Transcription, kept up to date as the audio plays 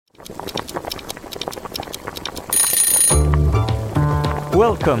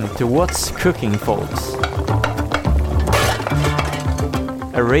Welcome to What's Cooking, folks.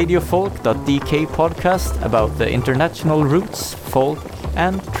 A radiofolk.dk podcast about the international roots, folk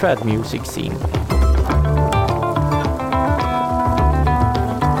and trad music scene.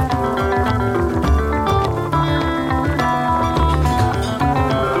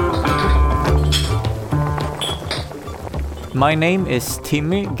 My name is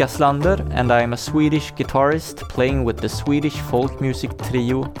Timmy Gasslander and I am a Swedish guitarist playing with the Swedish folk music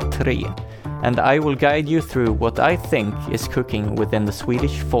trio SWE, and I will guide you through what I think is cooking within the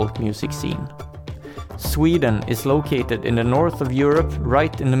Swedish folk music scene. Sweden is located in the north of Europe,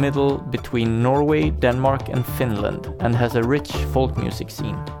 right in the middle between Norway, Denmark and Finland, and has a rich folk music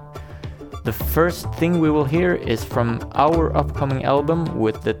scene. The first thing we will hear is from our upcoming album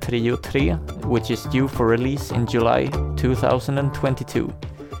with the Trio 3, which is due for release in July 2022.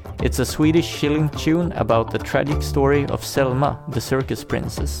 It's a Swedish shilling tune about the tragic story of Selma, the circus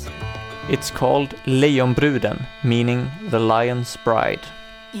princess. It's called Lejonbruden, meaning the lion's bride.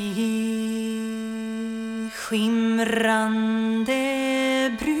 I skimrande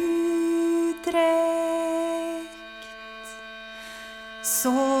bruddräkt,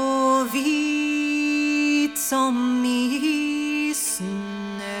 så vit som i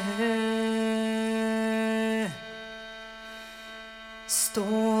snö,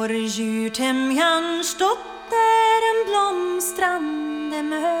 står djurtämjarns dotter en blomstrande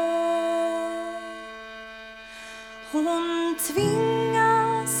mö. Hon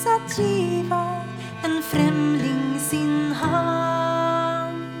tvingas att giva en främling sin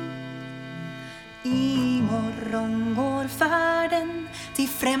hand. Imorgon går färden till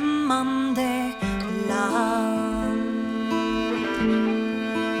främmande land.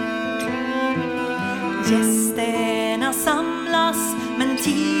 Gästerna samlas, men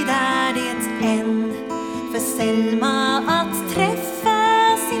tid är det än för Selma att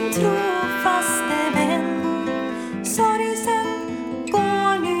träffa sin trofaste vän. Sorgsen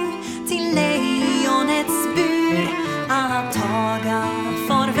går nu till lejonets bur att taga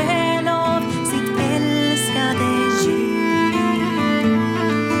farväl av sitt älskade djur.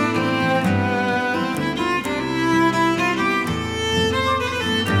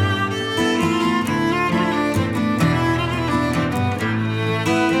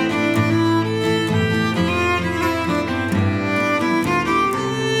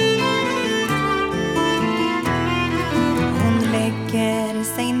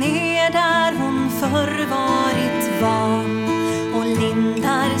 Sig ner där hon förr varit van och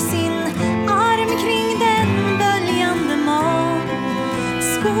lindar sin arm kring den böljande man.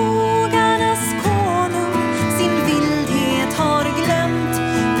 Skogarnas konung sin vildhet har glömt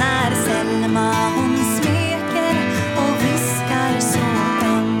när Selma hon smeker och viskar så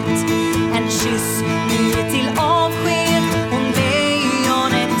ömt. En kyss nu till avsked hon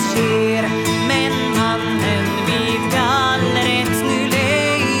lejonet ger, men mannen vid gallret nu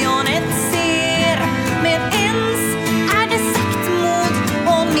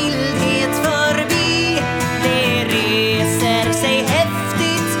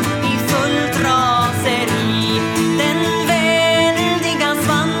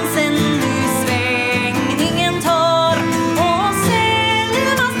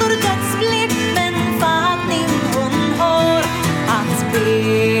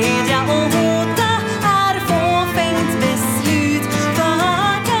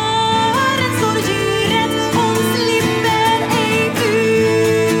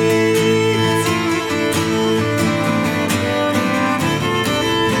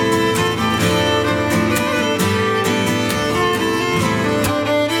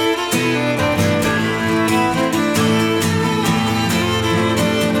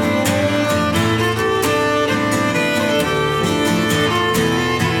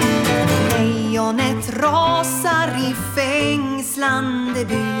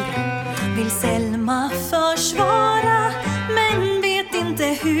vill Selma försvara, men vet inte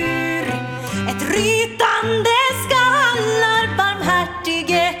hur. Ett rytande skallar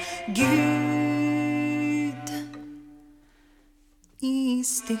barmhärtige Gud. I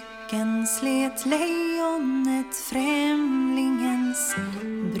stycken slet lejonet främlingens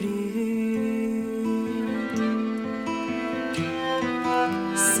brud.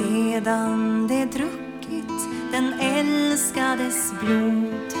 Sedan det druckit den älskades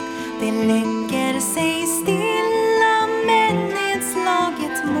blod, det lägger sig stilla med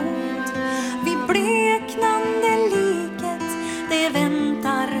nedslaget mod. Vid bleknande liket det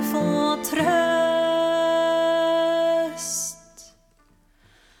väntar få tröst.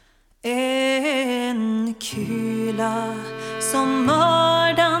 En kula som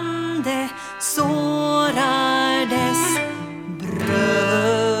mördande sårar dess bröst.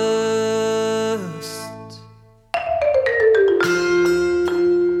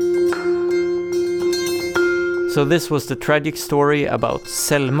 So this was the tragic story about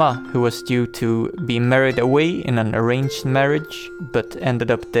Selma, who was due to be married away in an arranged marriage, but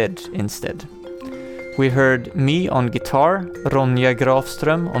ended up dead instead. We heard me on guitar, Ronja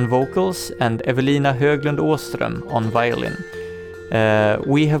Grafström on vocals, and Evelina Höglund Åström on violin.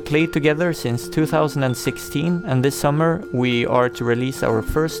 We have played together since 2016, and this summer we are to release our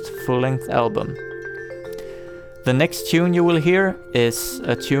first full-length album. The next tune you will hear is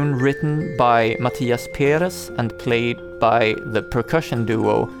a tune written by Mattias Perez and played by the percussion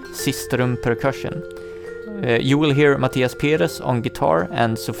duo Sistrum Percussion. You will hear Mattias Perez on guitar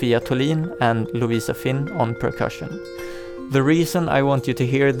and Sofia Tolin and Lovisa Finn on percussion. The reason I want you to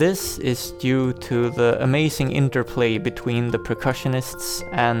hear this is due to the amazing interplay between the percussionists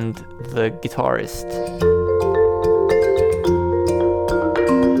and the guitarist.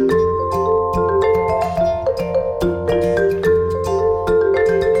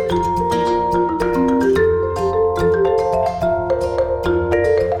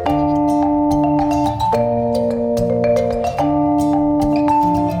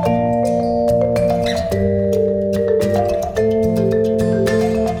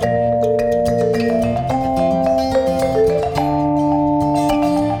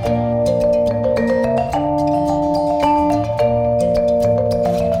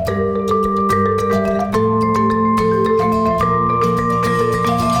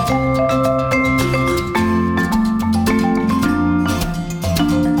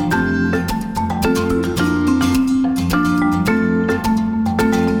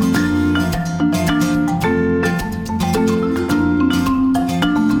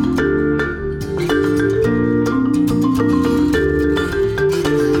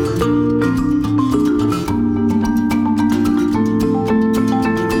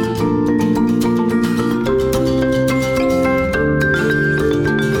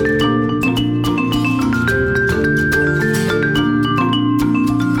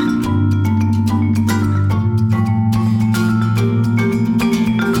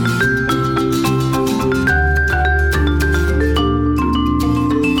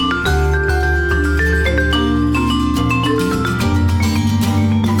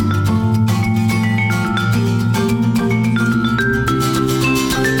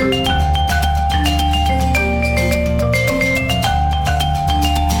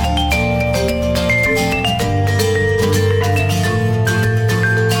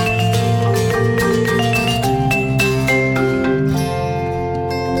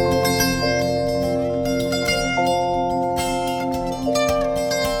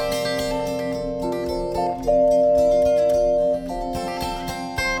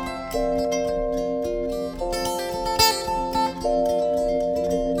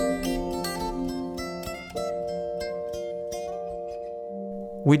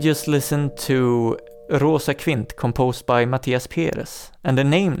 We just listened to Rosa Kvint, composed by Mattias Perez, and the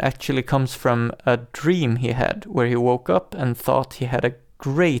name actually comes from a dream he had where he woke up and thought he had a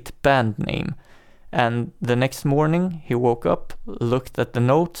great band name, and the next morning he woke up, looked at the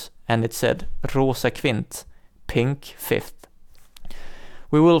note, and it said Rosa Kvint, Pink 5th.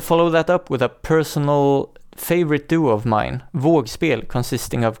 We will follow that up with a personal favorite duo of mine, Vågspel,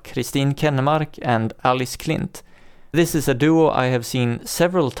 consisting of Kristin Kennemark and Alice Klint. This is a duo I have seen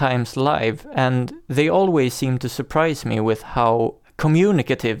several times live, and they always seem to surprise me with how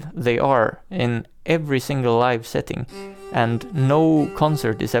communicative they are in every single live setting, and no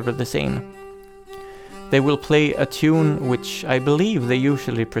concert is ever the same. They will play a tune which I believe they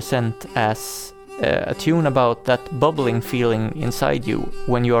usually present as a tune about that bubbling feeling inside you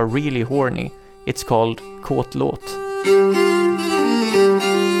when you are really horny. It's called Kåt låt.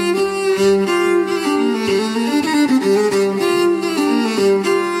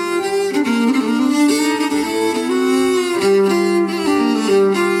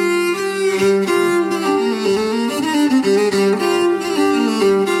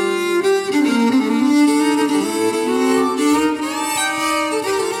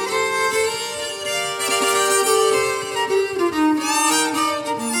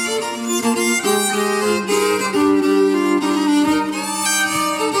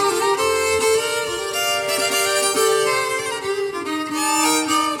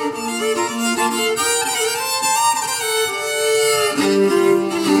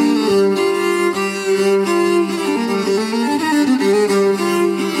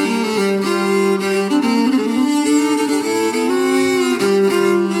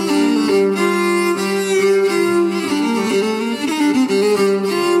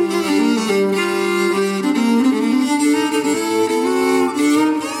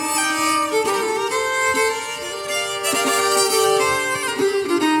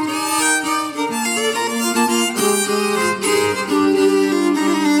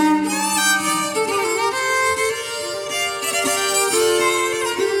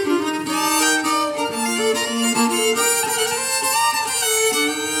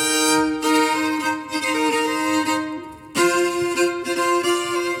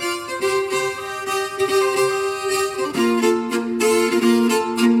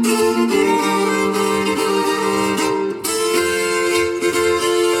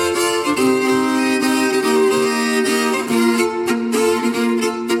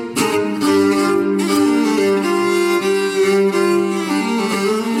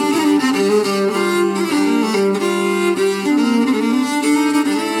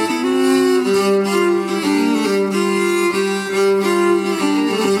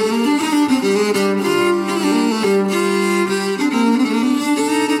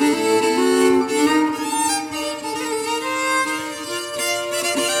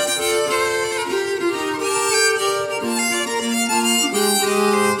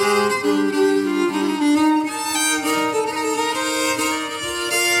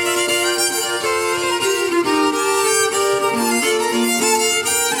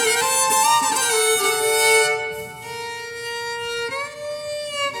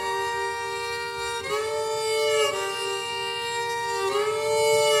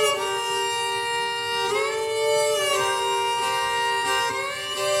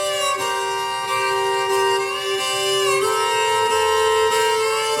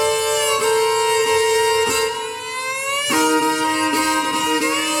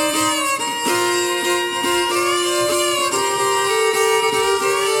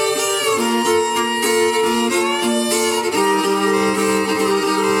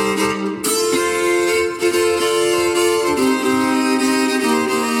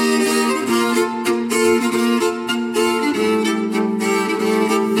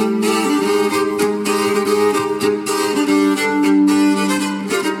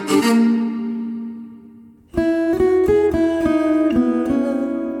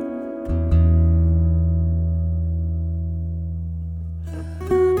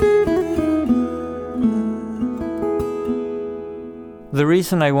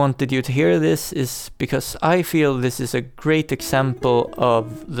 reason I wanted you to hear this is because I feel this is a great example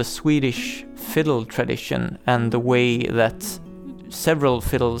of the Swedish fiddle tradition and the way that several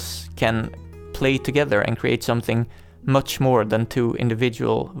fiddles can play together and create something much more than two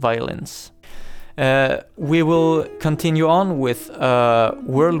individual violins. We will continue on with a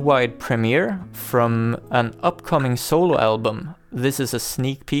worldwide premiere from an upcoming solo album. This is a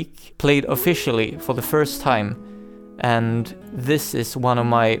sneak peek, played officially for the first time, and this is one of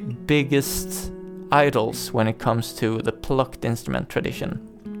my biggest idols when it comes to the plucked instrument tradition.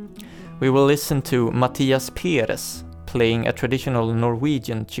 We will listen to Mattias Perez playing a traditional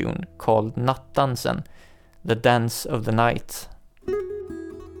Norwegian tune called Nattdansen, the dance of the night.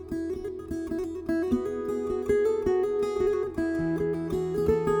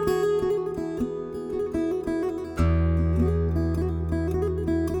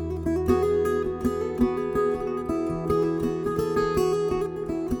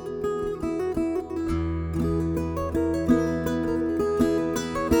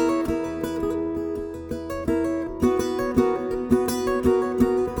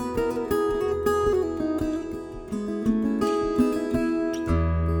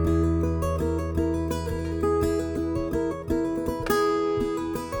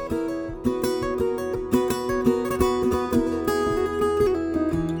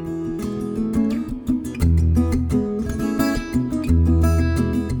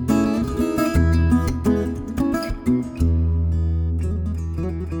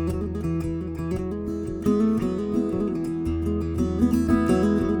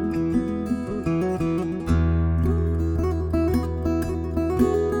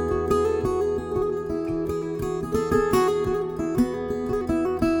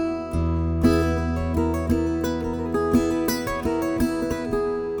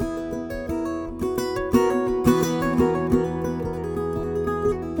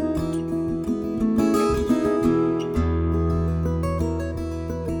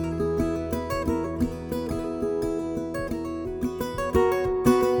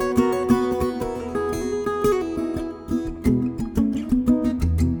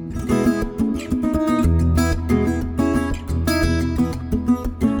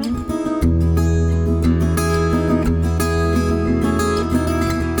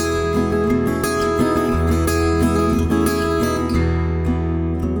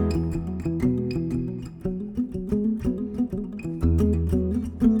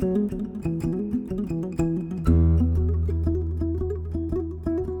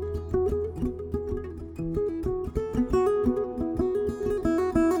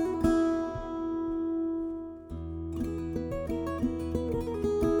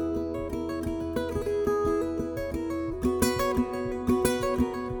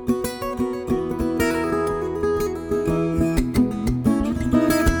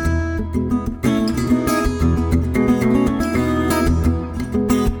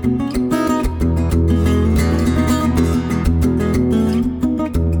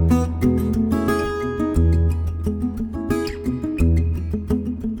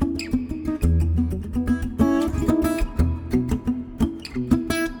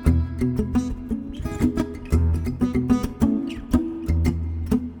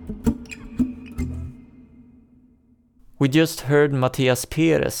 We just heard Mattias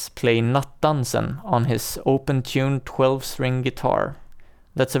Perez play Nattdansen on his open-tuned 12-string guitar.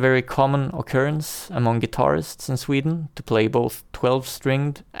 That's a very common occurrence among guitarists in Sweden, to play both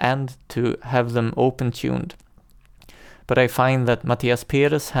 12-stringed and to have them open-tuned. But I find that Mattias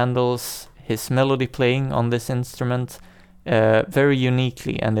Perez handles his melody playing on this instrument very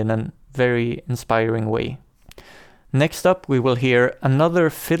uniquely and in a very inspiring way. Next up we will hear another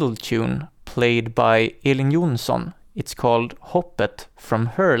fiddle tune played by Elin Jonsson. It's called Hoppet, from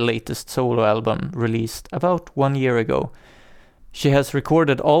her latest solo album released about 1 year ago. She has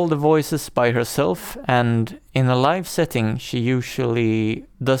recorded all the voices by herself, and in a live setting she usually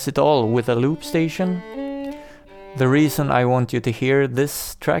does it all with a loop station. The reason I want you to hear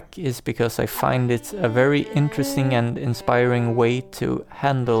this track is because I find it a very interesting and inspiring way to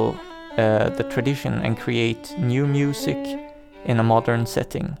handle the tradition and create new music in a modern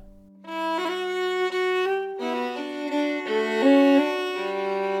setting.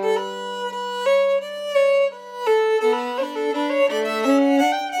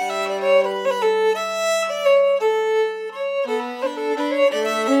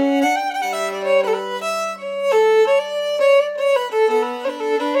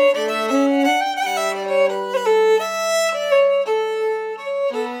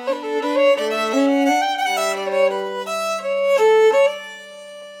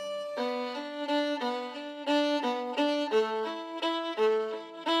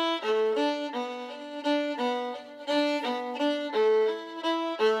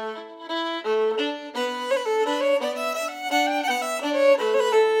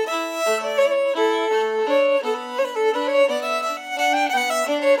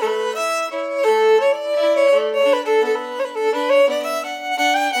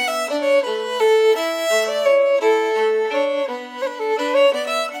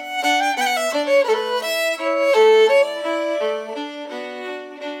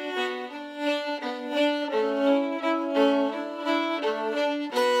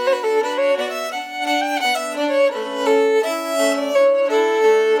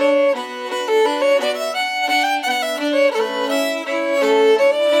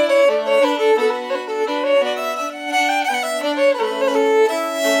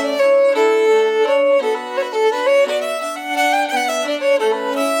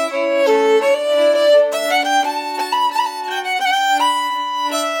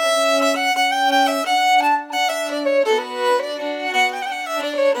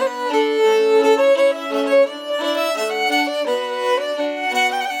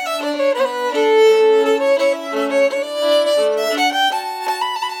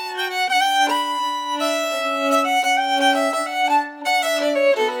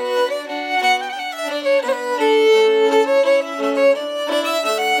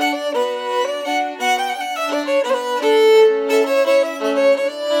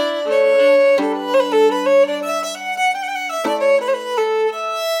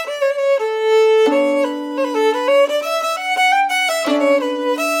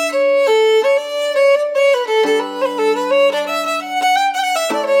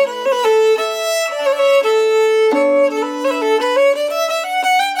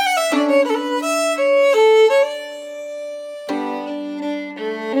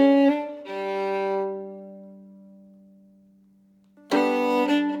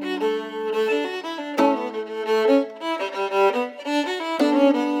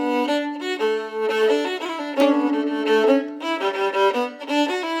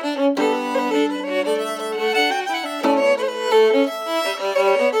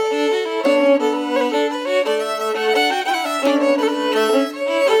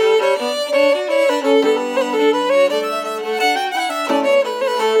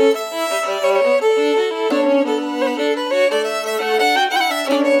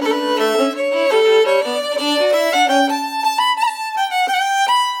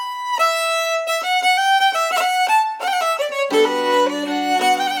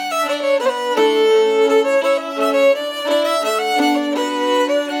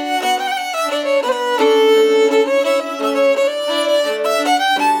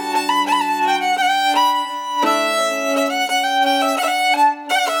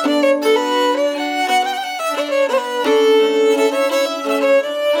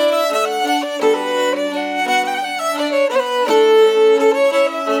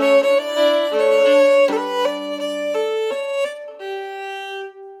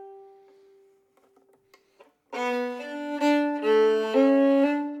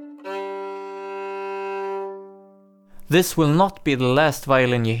 This will not be the last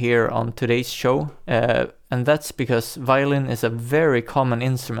violin you hear on today's show, and that's because violin is a very common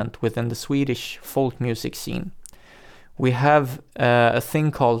instrument within the Swedish folk music scene. We have a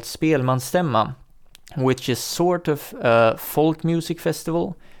thing called spelmansstämma, which is sort of a folk music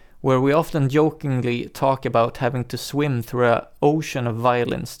festival where we often jokingly talk about having to swim through an ocean of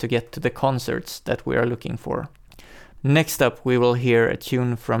violins to get to the concerts that we are looking for. Next up, we will hear a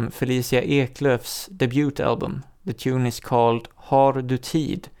tune from Felicia Eklöf's debut album. The tune is called Har du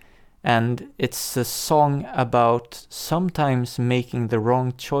tid, and it's a song about sometimes making the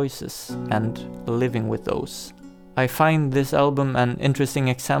wrong choices and living with those. I find this album an interesting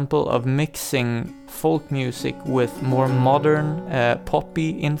example of mixing folk music with more modern poppy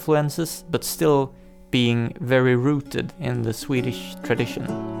influences, but still being very rooted in the Swedish tradition.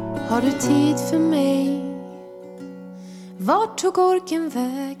 Har du tid för mig? Vart tog orken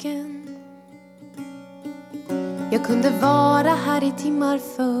vägen? Jag kunde vara här i timmar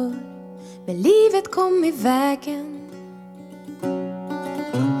för, men livet kom i vägen.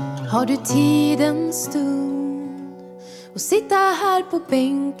 Har du tid en stund och sitta här på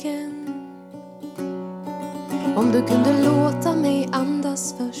bänken? Om du kunde låta mig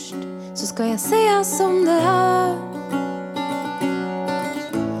andas först, så ska jag säga som det är.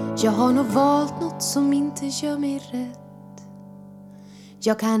 Jag har nog valt något som inte gör mig rätt.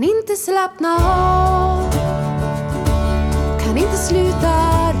 Jag kan inte slappna av, kan inte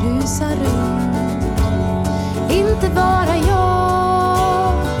sluta rusa runt, inte vara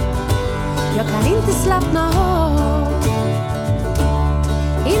jag. Jag kan inte slappna av,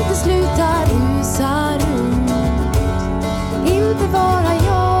 inte sluta rusa runt, inte vara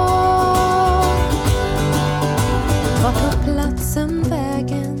jag. Vart tog platsen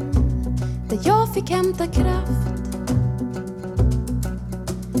vägen där jag fick hämta kraft?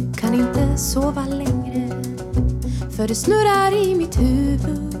 Kan inte sova längre, för det snurrar i mitt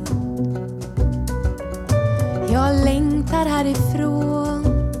huvud. Jag längtar härifrån,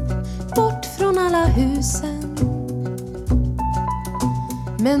 bort från alla husen.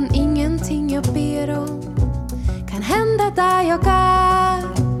 Men ingenting jag ber om kan hända där jag är.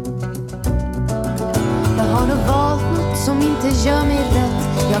 Jag har nog valt något som inte gör mig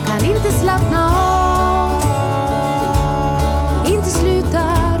rätt. Jag kan inte slappna av, inte sluta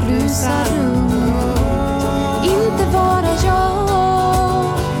rusa runt, inte vara jag.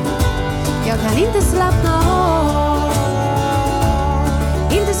 Jag kan inte slappna av,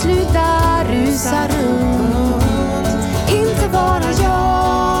 inte sluta rusa runt, inte vara jag.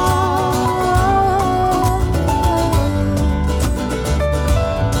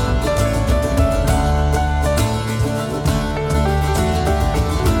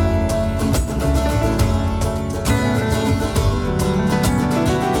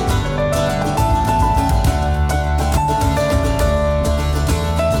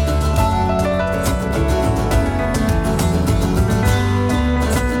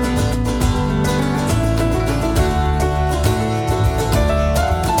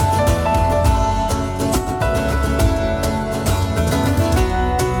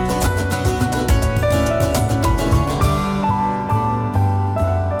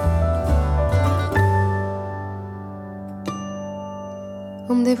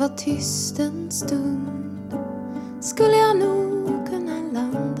 Om det var tyst en stund skulle jag nog kunna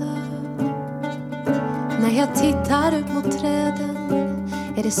landa. När jag tittar upp mot träden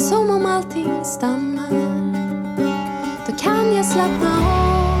är det som om allting stannar. Då kan jag slappna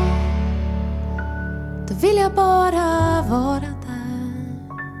av, då vill jag bara vara där,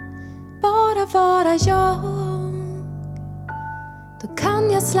 bara vara jag. Då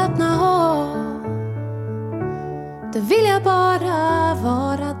kan jag slappna av, då vill jag bara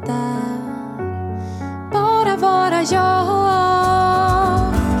vara där, bara vara jag.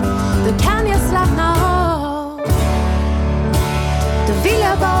 Då kan jag slappna av, då vill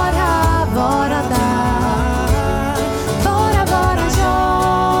jag bara vara där, bara vara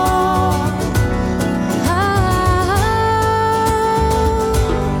jag.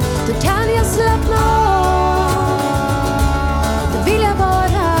 Då kan jag slappna av, då vill jag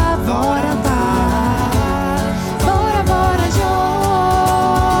bara vara där, bara vara jag.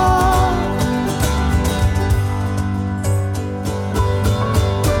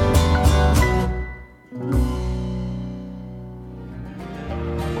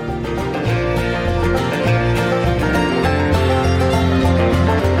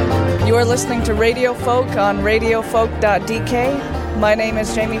 You are listening to Radio Folk on radiofolk.dk. My name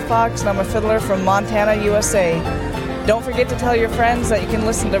is Jamie Fox and I'm a fiddler from Montana, USA. Don't forget to tell your friends that you can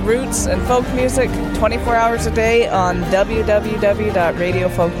listen to roots and folk music 24 hours a day on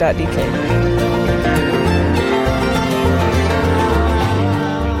www.radiofolk.dk.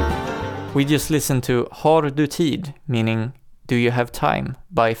 We just listened to Har du tid, meaning Do you have time,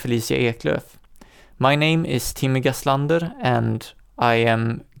 by Felicia Eklöf. My name is Timmy Gasslander, and I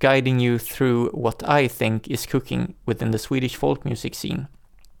am guiding you through what I think is cooking within the Swedish folk music scene.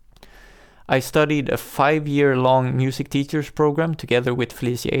 I studied a 5-year-long music teachers program together with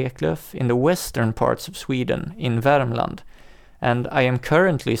Felicia Eklöf in the western parts of Sweden, in Värmland, and I am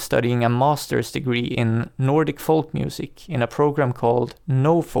currently studying a master's degree in Nordic folk music in a program called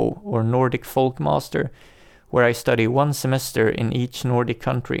NOFO, or Nordic Folk Master, where I study 1 semester in each Nordic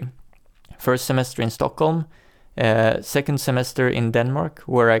country. First semester in Stockholm, second semester in Denmark,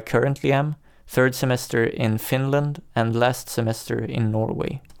 where I currently am, third semester in Finland, and last semester in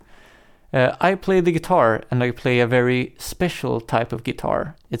Norway. I play the guitar, and I play a very special type of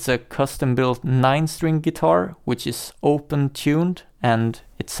guitar. It's a custom-built 9-string guitar, which is open-tuned, and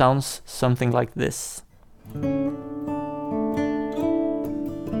it sounds something like this.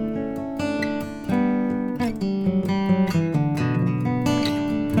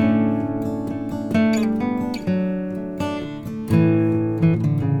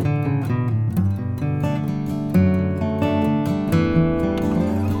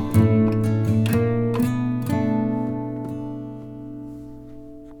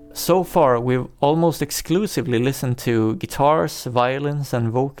 So far, we've almost exclusively listened to guitars, violins, and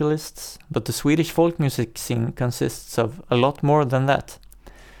vocalists, but the Swedish folk music scene consists of a lot more than that.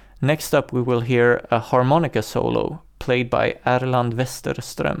 Next up, we will hear a harmonica solo played by Erland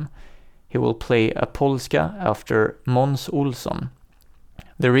Westerström. He will play a polska after Måns Olsson.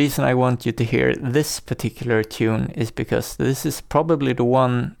 The reason I want you to hear this particular tune is because this is probably the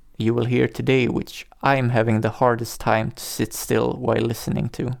one you will hear today which I'm having the hardest time to sit still while listening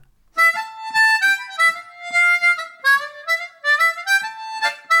to.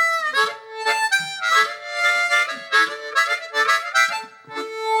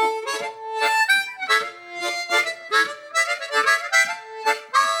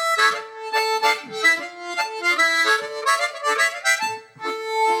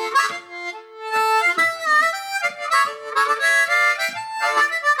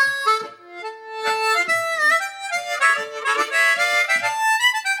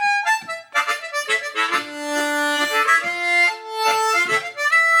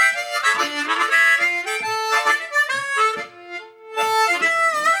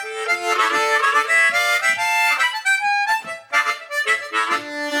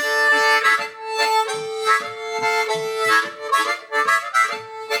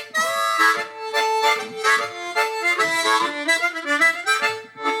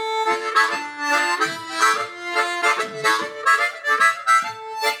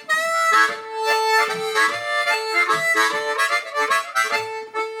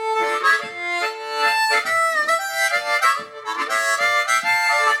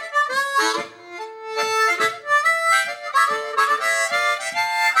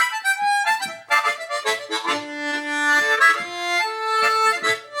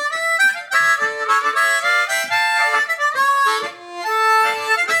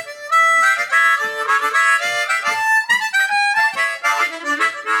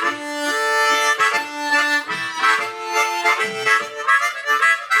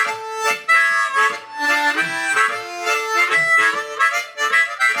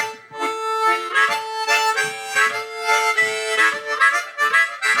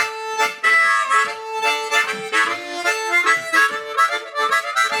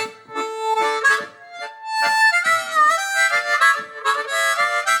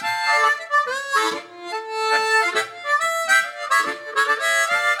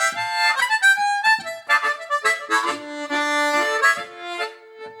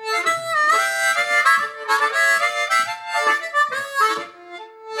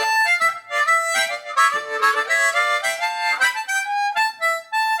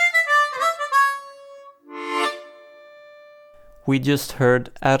 We just heard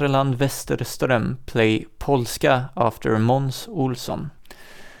Erland Westerström play polska after Måns Olsson.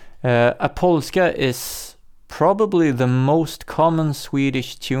 A polska is probably the most common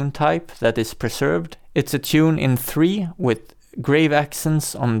Swedish tune type that is preserved. It's a tune in 3 with grave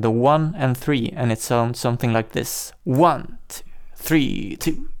accents on the 1 and 3, and it sounds something like this. 1, 2, 3,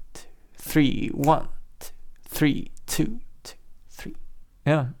 2, 3, 1, 2, 3, 2, 3.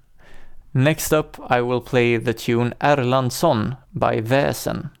 Yeah. Next up, I will play the tune Erlandsson by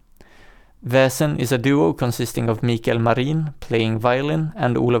Väsen. Väsen is a duo consisting of Mikael Marin playing violin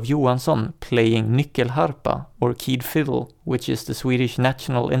and Olof Johansson playing nyckelharpa, or keyed fiddle, which is the Swedish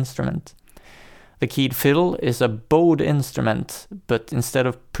national instrument. The keyed fiddle is a bowed instrument, but instead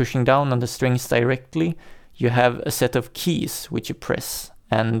of pushing down on the strings directly, you have a set of keys which you press,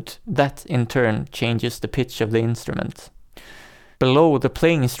 and that in turn changes the pitch of the instrument. Below the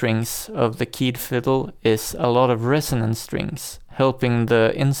playing strings of the keyed fiddle is a lot of resonance strings, helping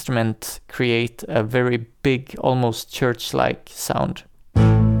the instrument create a very big, almost church-like sound.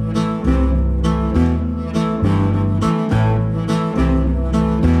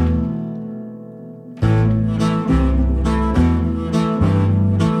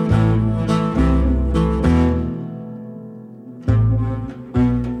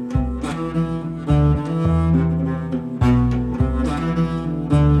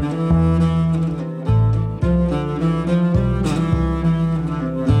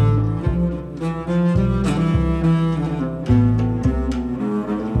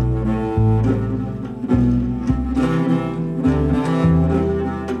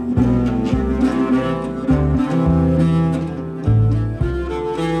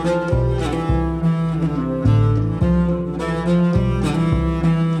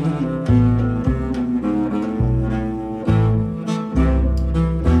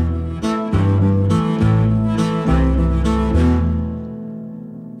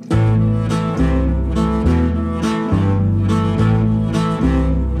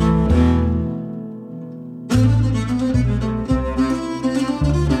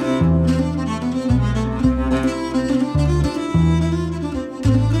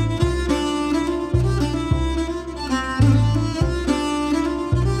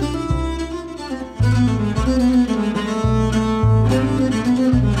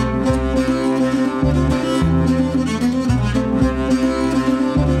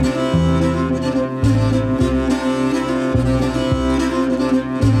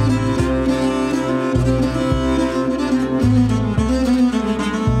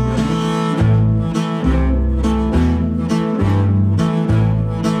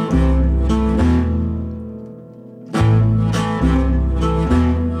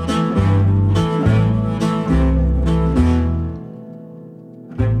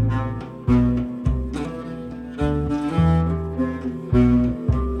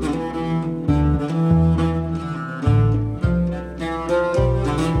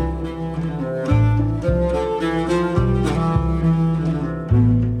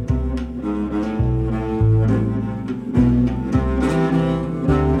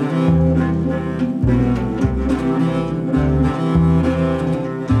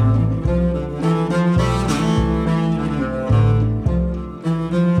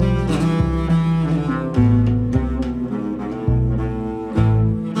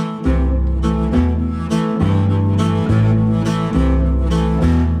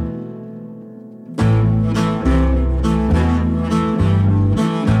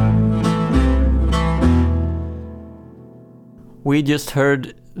 We just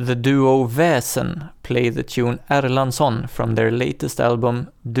heard the duo Väsen play the tune Erlandsson from their latest album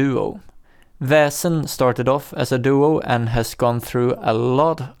Duo. Väsen started off as a duo and has gone through a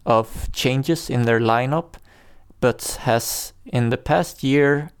lot of changes in their lineup, but has in the past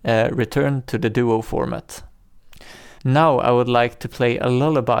year returned to the duo format. Now I would like to play a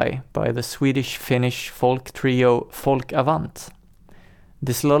lullaby by the Swedish-Finnish folk trio Folk Avant.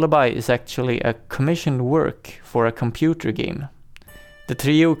 This lullaby is actually a commissioned work for a computer game. The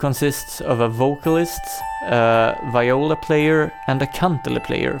trio consists of a vocalist, a viola player and a kantele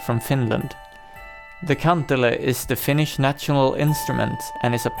player from Finland. The kantele is the Finnish national instrument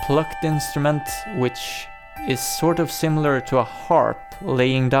and is a plucked instrument which is sort of similar to a harp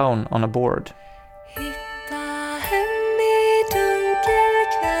laying down on a board. Hitta hem i dunkel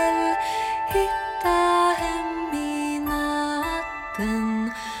kväll, hitta hem i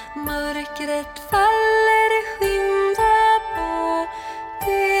natten. Mörkret faller, skynda på,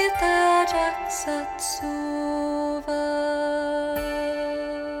 det är dags att sova.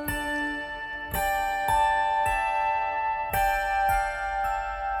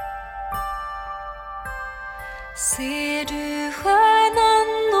 Ser du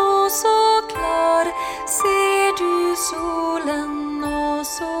stjärnan och så klar, ser du solen och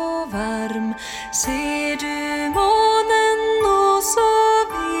så varm, ser du månen och så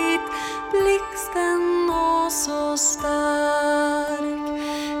vit, blixten och så stark.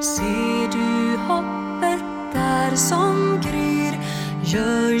 Ser du hoppet där som gryr,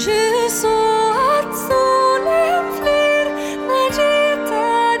 gör ju så att solen flyr när det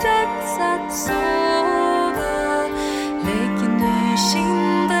är dags att sova.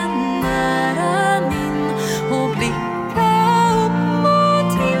 Kinden nära min och blicka upp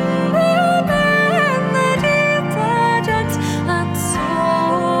mot himlen när det är dags att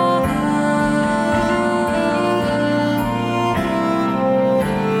sova.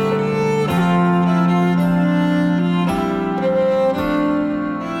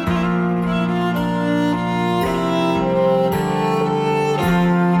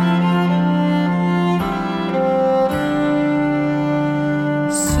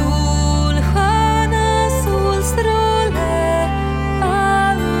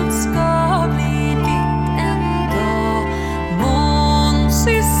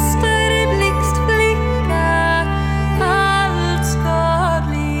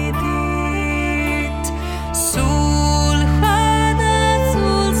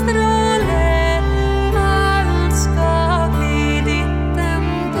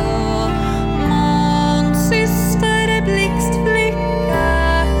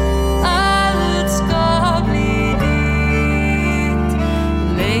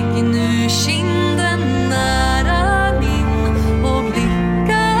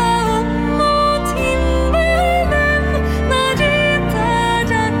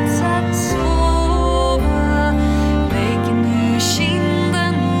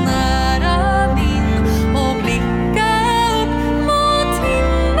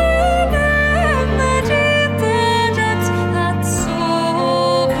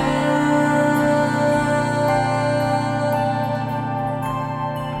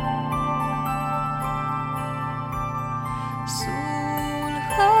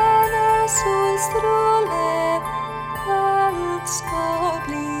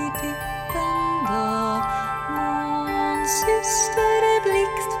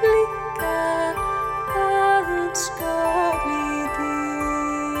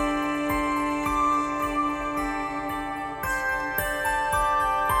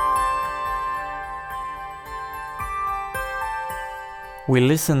 we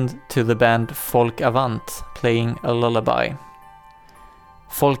listened to the band Folk Avant playing a lullaby.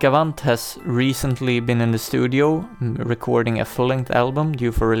 Folk Avant has recently been in the studio recording a full-length album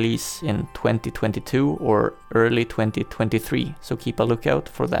due for release in 2022 or early 2023, so keep a lookout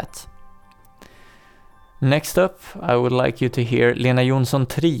for that. Next up, I would like you to hear Lena Jonsson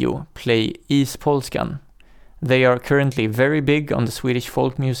Trio play Ispolskan. They are currently very big on the Swedish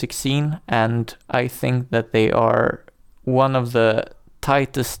folk music scene, and I think that they are one of the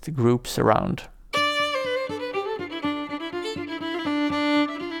tightest groups around.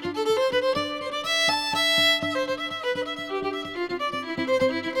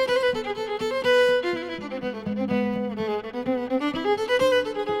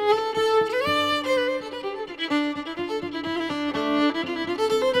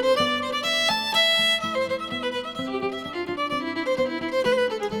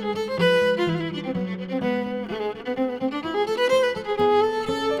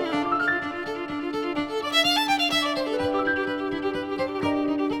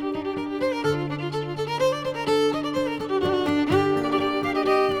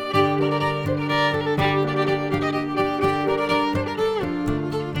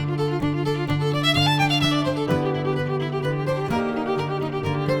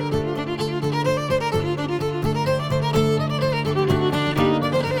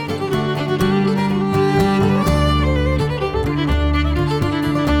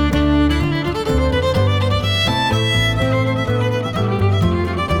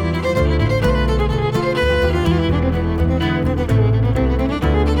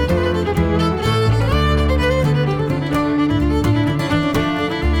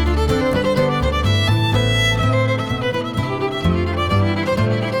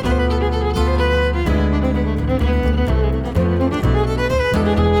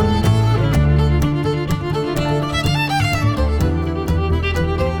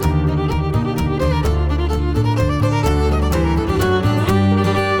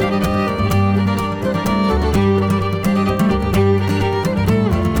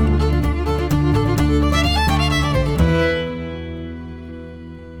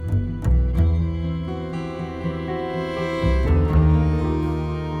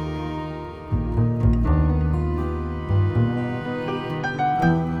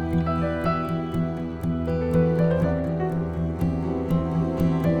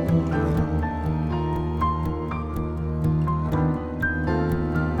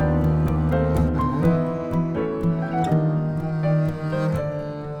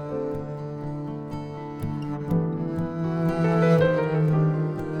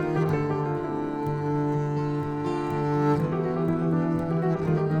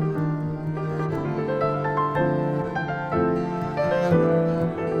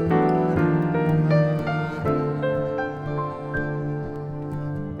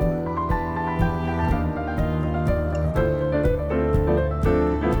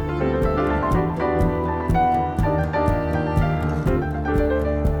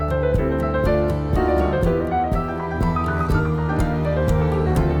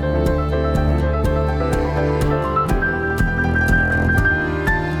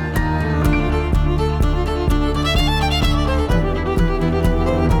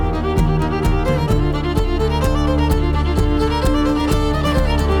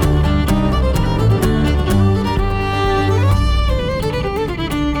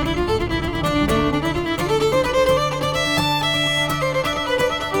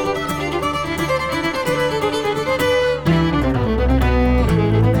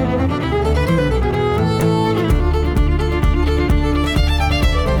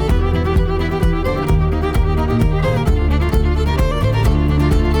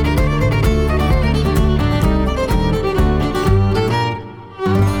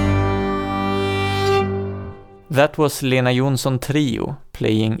 That was Lena Jonsson Trio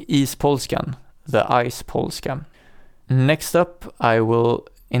playing Ispolskan, the Ice Polska. Next up, I will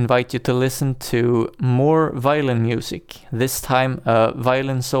invite you to listen to more violin music, this time a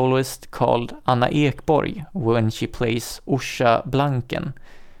violin soloist called Anna Ekborg when she plays Orsa Blanken.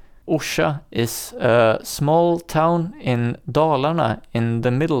 Orsa is a small town in Dalarna in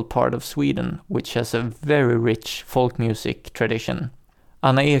the middle part of Sweden, which has a very rich folk music tradition.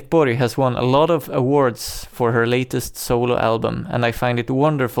 Anna Ekborg has won a lot of awards for her latest solo album, and I find it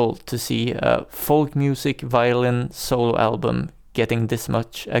wonderful to see a folk music violin solo album getting this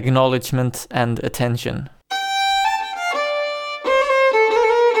much acknowledgement and attention.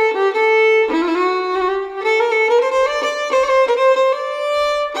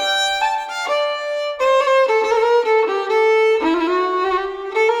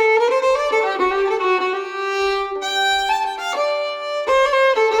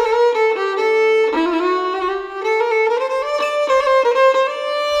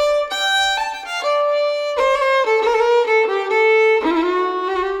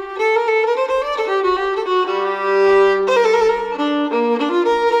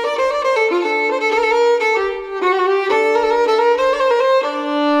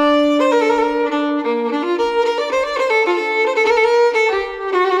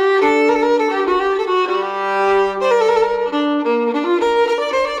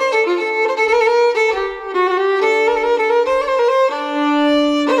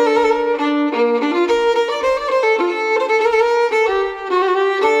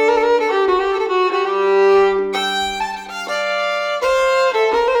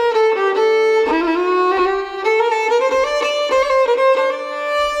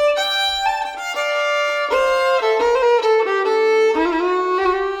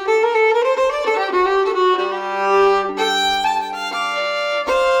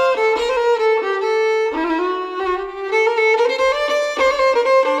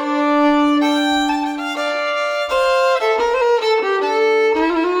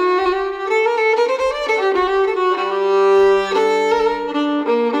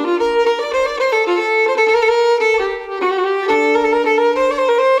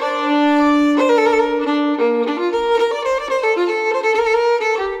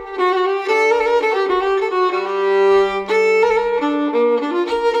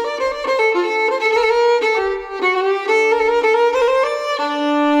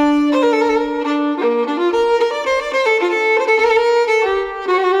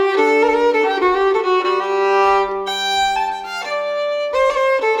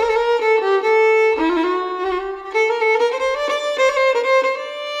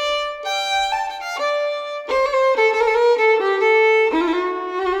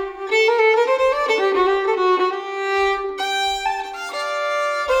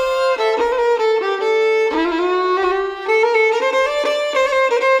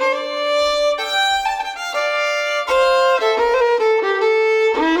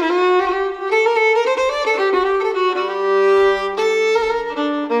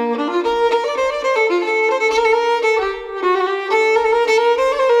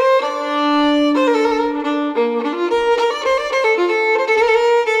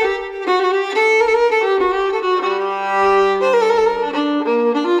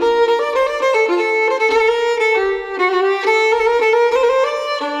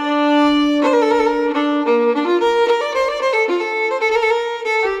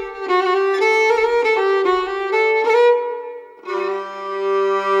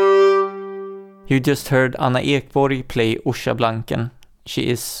 You just heard Anna Ekborg play Orsa Blanken. She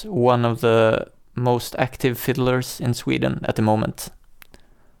is one of the most active fiddlers in Sweden at the moment.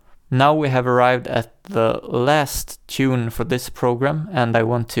 Now we have arrived at the last tune for this program, and I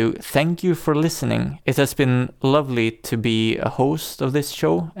want to thank you for listening. It has been lovely to be a host of this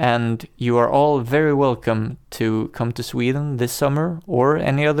show, and you are all very welcome to come to Sweden this summer or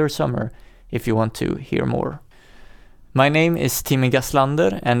any other summer if you want to hear more. My name is Timmy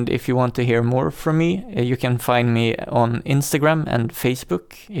Gasslander, and if you want to hear more from me, you can find me on Instagram and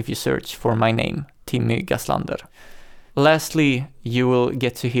Facebook if you search for my name, Timmy Gasslander. Lastly, you will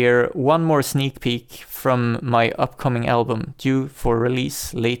get to hear one more sneak peek from my upcoming album due for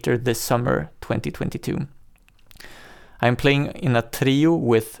release later this summer 2022. I'm playing in a trio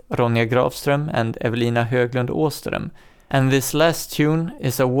with Ronja Gravström and Evelina Höglund Åström, and this last tune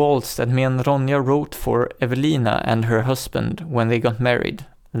is a waltz that me and Ronja wrote for Evelina and her husband when they got married.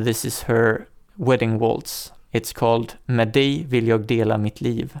 This is her wedding waltz. It's called Med dig vill jag dela mitt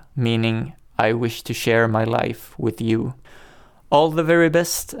liv, meaning I wish to share my life with you. All the very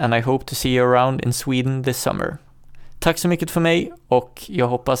best, and I hope to see you around in Sweden this summer. Tack så mycket för mig, och jag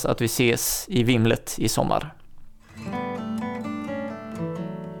hoppas att vi ses i Vimlet i sommar.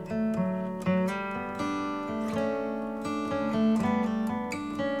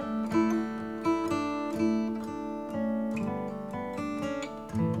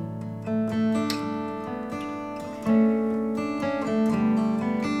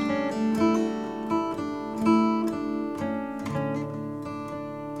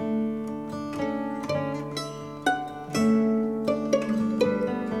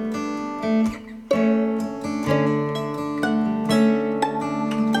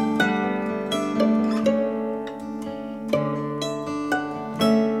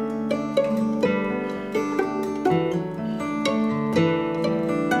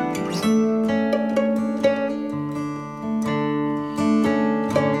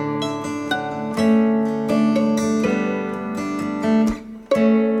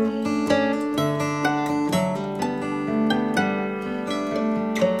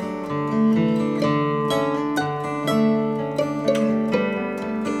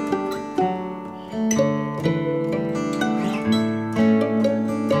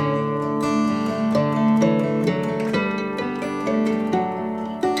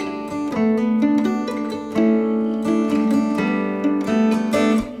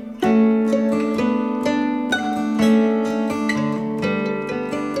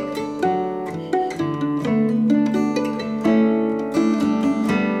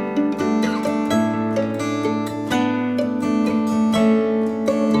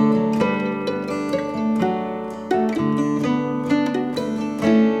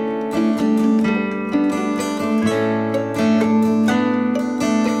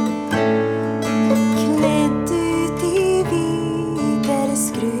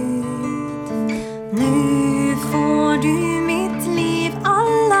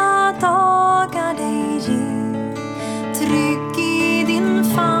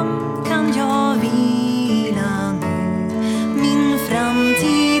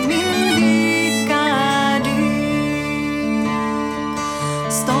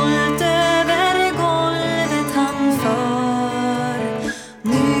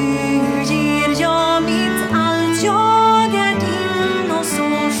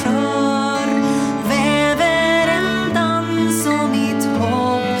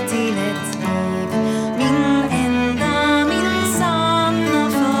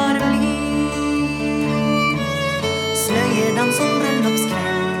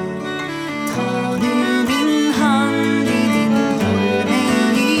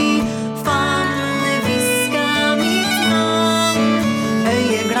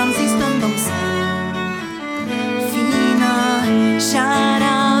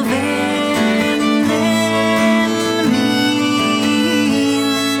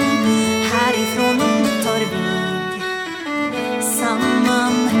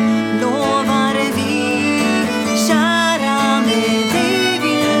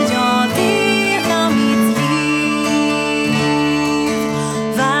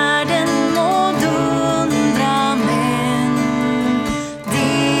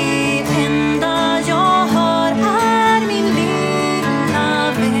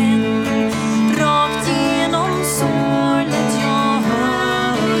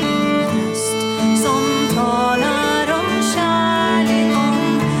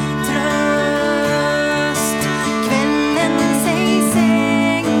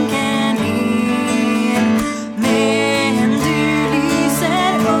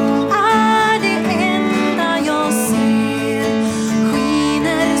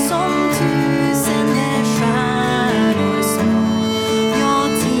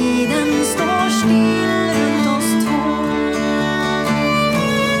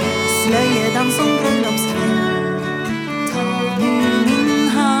 slöjedans som bröllopskväll. Ta nu min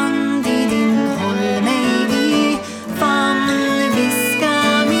hand i din, håll mig i famn, viska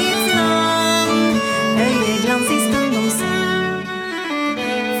mitt namn, öjeglans i stundom sen.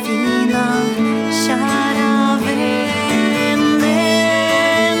 Fina, kära vännen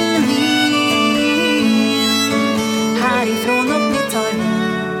min, härifrån upp vi tar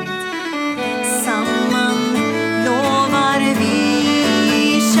vid, samman lovar vi.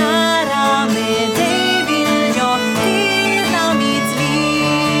 Kära, med dig vill jag hela mitt liv.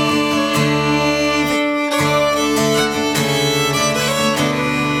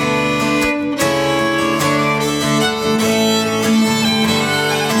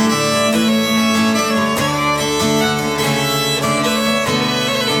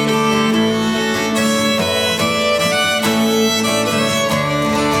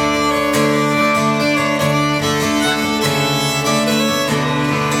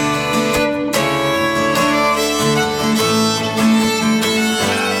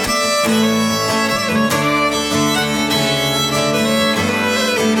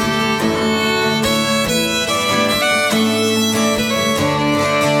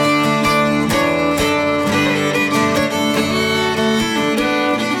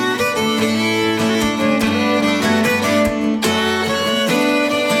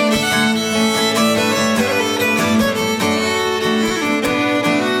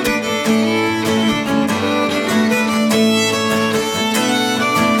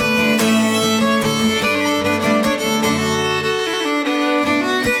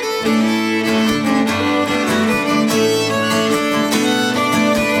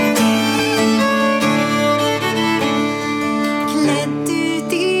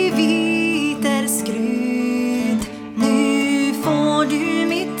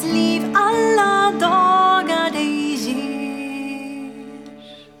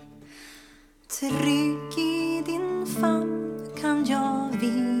 Trygg i din famn kan jag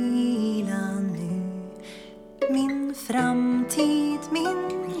vila nu. Min framtid, min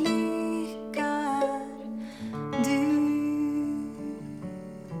lycka är du.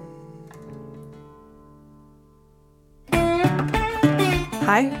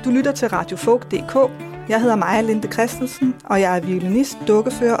 Hej, du lytter til radiofolk.dk. Jeg hedder Maja Linde Christensen, og jeg er violinist,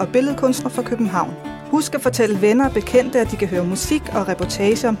 dukkefører og billedkunstner fra København. Husk at fortælle venner og bekendte, at de kan høre musik og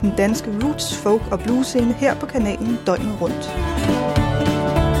reportager om den danske roots, folk og blues scene her på kanalen døgnet rundt.